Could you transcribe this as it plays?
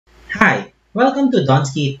Welcome to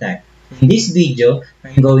Donsky Tech. In this video,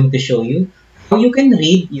 I'm going to show you how you can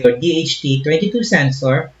read your DHT22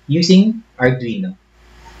 sensor using Arduino.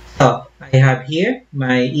 So, I have here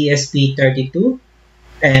my ESP32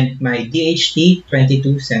 and my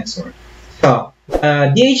DHT22 sensor. So,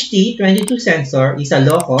 DHT22 sensor is a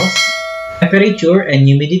low-cost temperature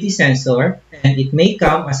and humidity sensor, and it may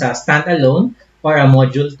come as a standalone or a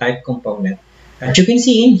module type component. As you can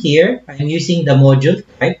see in here, I'm using the module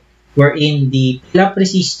type wherein the pull-up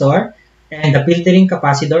resistor and the filtering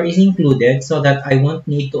capacitor is included so that I won't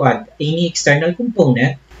need to add any external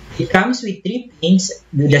component. It comes with 3 pins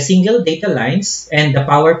with the single data lines and the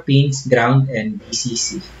power pins ground and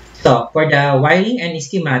VCC. So for the wiring and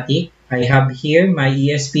schematic, I have here my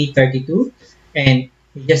ESP32 and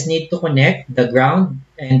you just need to connect the ground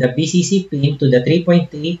and the VCC pin to the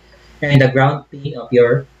 3.3 and the ground pin of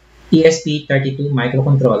your ESP32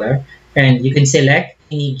 microcontroller, and you can select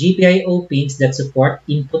any GPIO pins that support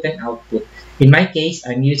input and output. In my case,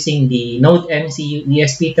 I'm using the Node MCU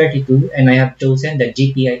ESP32 and I have chosen the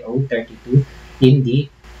GPIO32 in the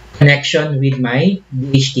connection with my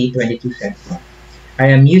DHT22 sensor. I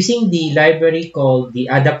am using the library called the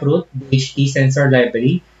Adafruit DHT Sensor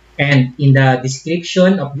Library, and in the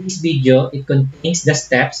description of this video, it contains the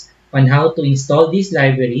steps on how to install this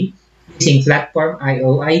library using Platform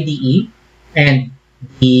IO IDE and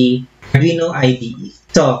the Arduino IDE.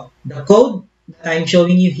 So, the code that I'm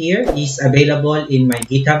showing you here is available in my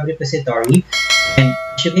GitHub repository, and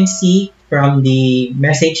as you can see from the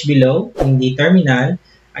message below in the terminal,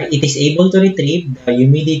 it is able to retrieve the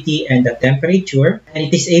humidity and the temperature, and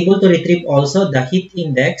it is able to retrieve also the heat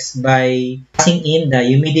index by passing in the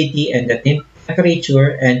humidity and the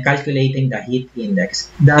temperature and calculating the heat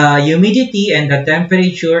index. The humidity and the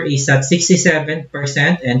temperature is at 67%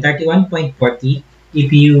 and 31.40.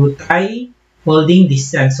 If you try holding this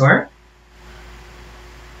sensor,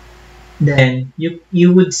 then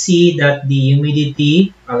you would see that the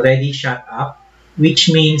humidity already shot up, which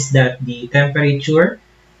means that the temperature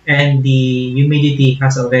and the humidity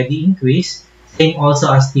has already increased, same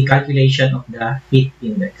also as the calculation of the heat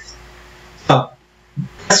index. So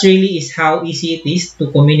that really is how easy it is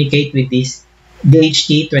to communicate with this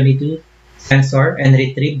DHT22 sensor and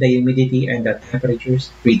retrieve the humidity and the temperatures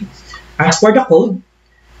readings. As for the code,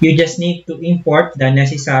 you just need to import the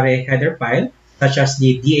necessary header file such as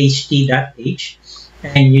the DHT.h,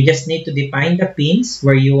 and you just need to define the pins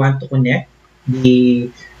where you want to connect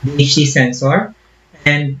the DHT sensor.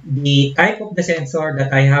 And the type of the sensor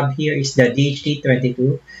that I have here is the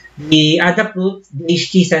DHT22. The Adafruit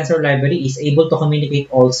DHT sensor library is able to communicate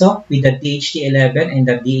also with the DHT11 and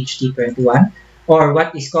the DHT21, or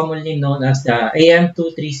what is commonly known as the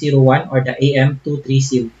AM2301 or the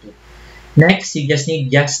AM2302. Next, you just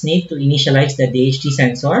need to initialize the DHT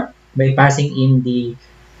sensor by passing in the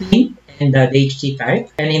pin and the DHT type.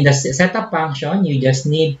 And in the setup function, you just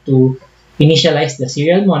need to initialize the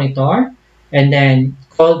serial monitor and then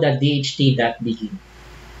call the DHT.begin.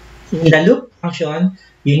 In the loop function,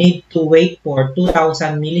 you need to wait for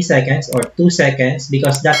 2000 milliseconds or 2 seconds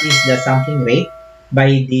because that is the sampling rate by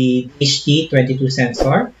the DHT22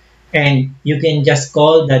 sensor. And you can just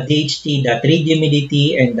call the DHT.read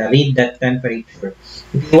humidity and the read.temperature.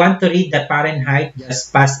 If you want to read the Fahrenheit,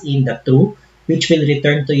 just pass in the true, which will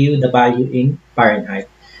return to you the value in Fahrenheit.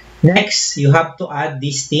 Next, you have to add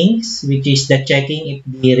these things, which is the checking if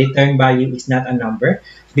the return value is not a number,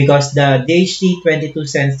 because the DHT22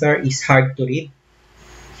 sensor is hard to read.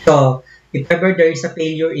 So, if ever there is a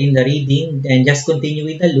failure in the reading, then just continue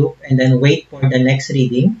with the loop and then wait for the next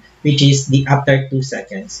reading, which is the after 2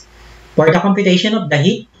 seconds. For the computation of the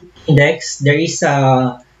heat index, there is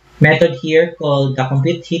a method here called the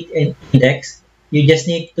compute heat index. You just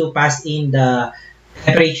need to pass in the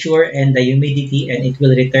temperature and the humidity, and it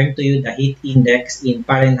will return to you the heat index in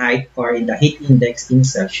Fahrenheit or in the heat index in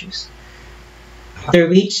Celsius. After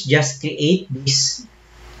which, just create this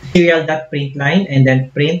serial.print line and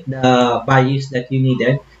then print the values that you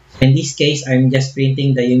needed. In this case, I'm just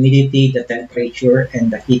printing the humidity, the temperature,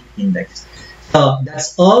 and the heat index. So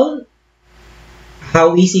that's all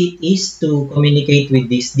how easy it is to communicate with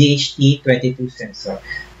this DHT22 sensor.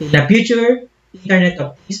 In a future Internet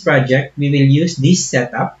of Things project, we will use this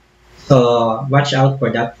setup, so watch out for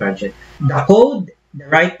that project. The code, the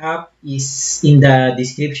write-up is in the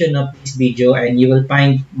description of this video, and you will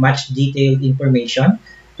find much detailed information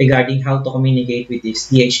regarding how to communicate with this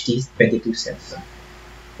DHT22 sensor.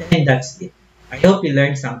 And that's it. I hope you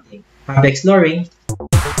learned something. Happy exploring!